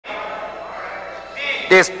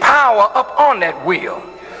there's power up on that wheel.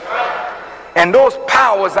 And those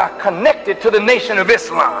powers are connected to the Nation of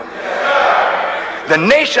Islam. The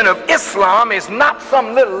Nation of Islam is not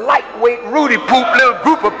some little lightweight, Rudy-poop little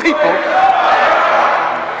group of people.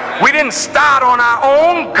 We didn't start on our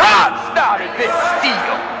own. God started this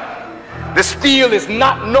steel. The steel is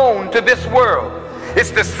not known to this world.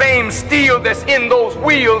 It's the same steel that's in those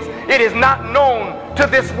wheels. It is not known to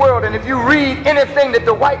this world. And if you read anything that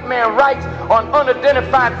the white man writes on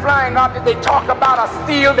unidentified flying objects, they talk about a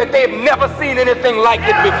steel that they've never seen anything like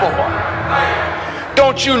it before.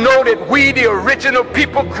 Don't you know that we, the original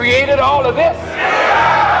people, created all of this?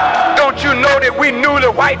 Don't you know that we knew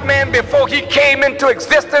the white man before he came into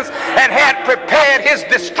existence and had prepared his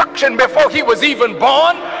destruction before he was even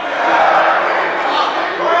born?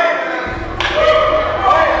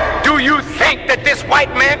 Do you think that this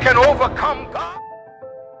white man can overcome God?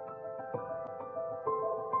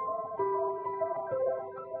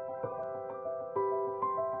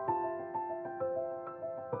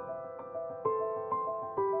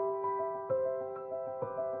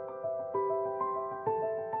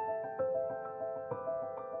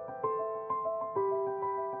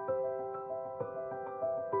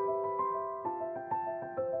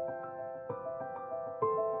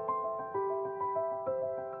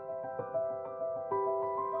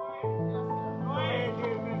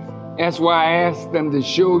 That's why I asked them to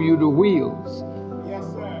show you the wheels. Yes,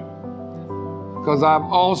 sir. Because I've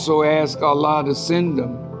also asked Allah to send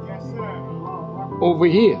them over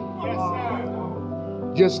here. Yes,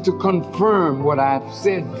 sir. Just to confirm what I've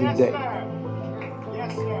said today.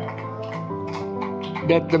 Yes, sir.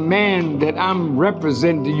 That the man that I'm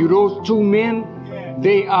representing to you, those two men,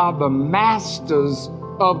 they are the masters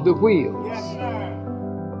of the wheels. Yes, sir.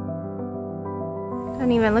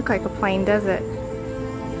 Doesn't even look like a plane, does it?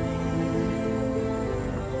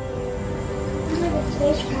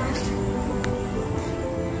 Spacecraft.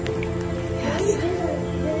 Yes.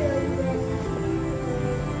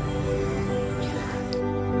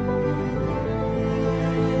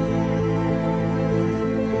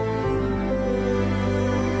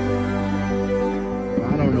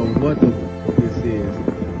 I don't know what the this is,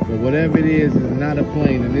 but whatever it is not a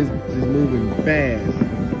plane, and this is moving fast.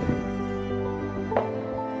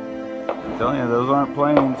 I'm telling you, those aren't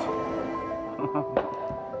planes.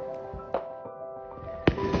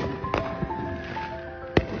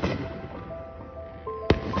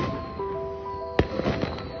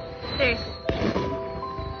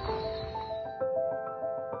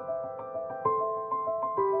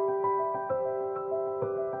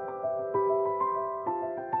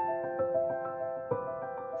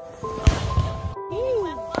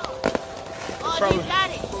 You got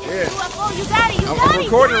it. Yeah. UFO, you got it. I'm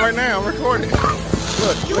recording right now. I'm recording. Look.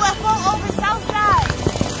 UFO over Southside.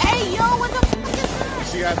 Hey, yo, what the fuck is that?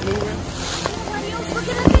 See how it's moving? Nobody else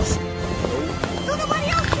looking at this shit? Do nobody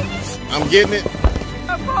else see this shit? I'm getting it.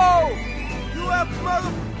 UFO! UFO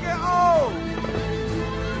motherfucking old!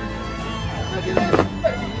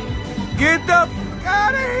 Get the fuck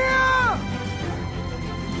out of here!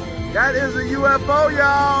 That is a UFO,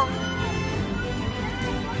 y'all.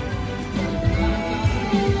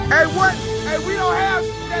 Hey, what? Hey, we don't have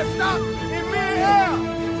that stop in mid-air.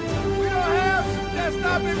 We don't have that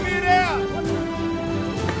stop in mid-air.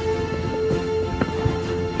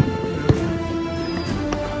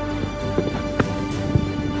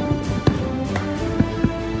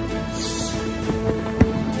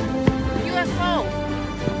 UFO.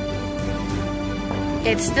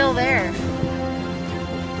 It's still there.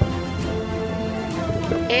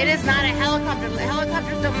 It is not a helicopter.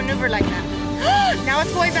 Helicopters don't maneuver like that. Now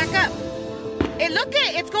it's going back up. Look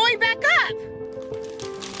it, it's going back up.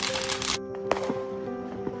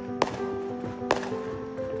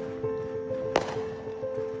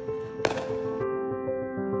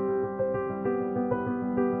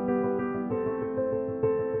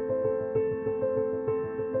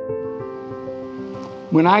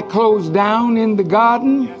 When I close down in the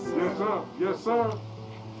garden, Yes, sir. Yes, sir.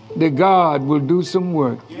 the God will do some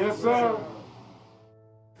work. Yes, sir.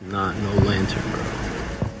 Not no lantern, bro.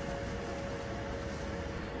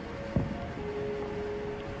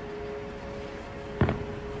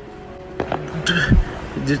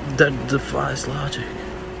 That defies logic.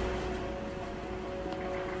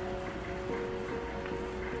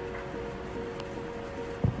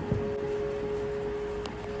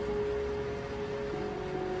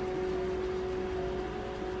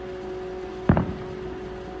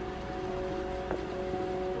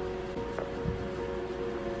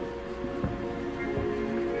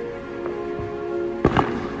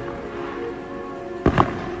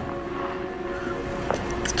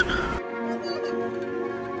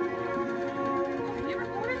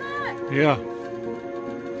 Yeah.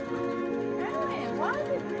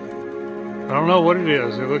 I don't know what it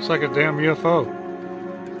is. It looks like a damn UFO.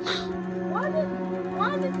 Why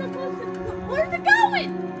is it supposed to... Where's it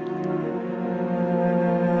going?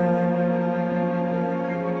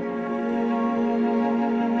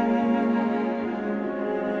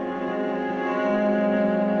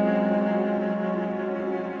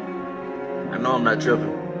 I know I'm not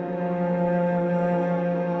tripping.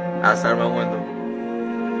 Outside my window.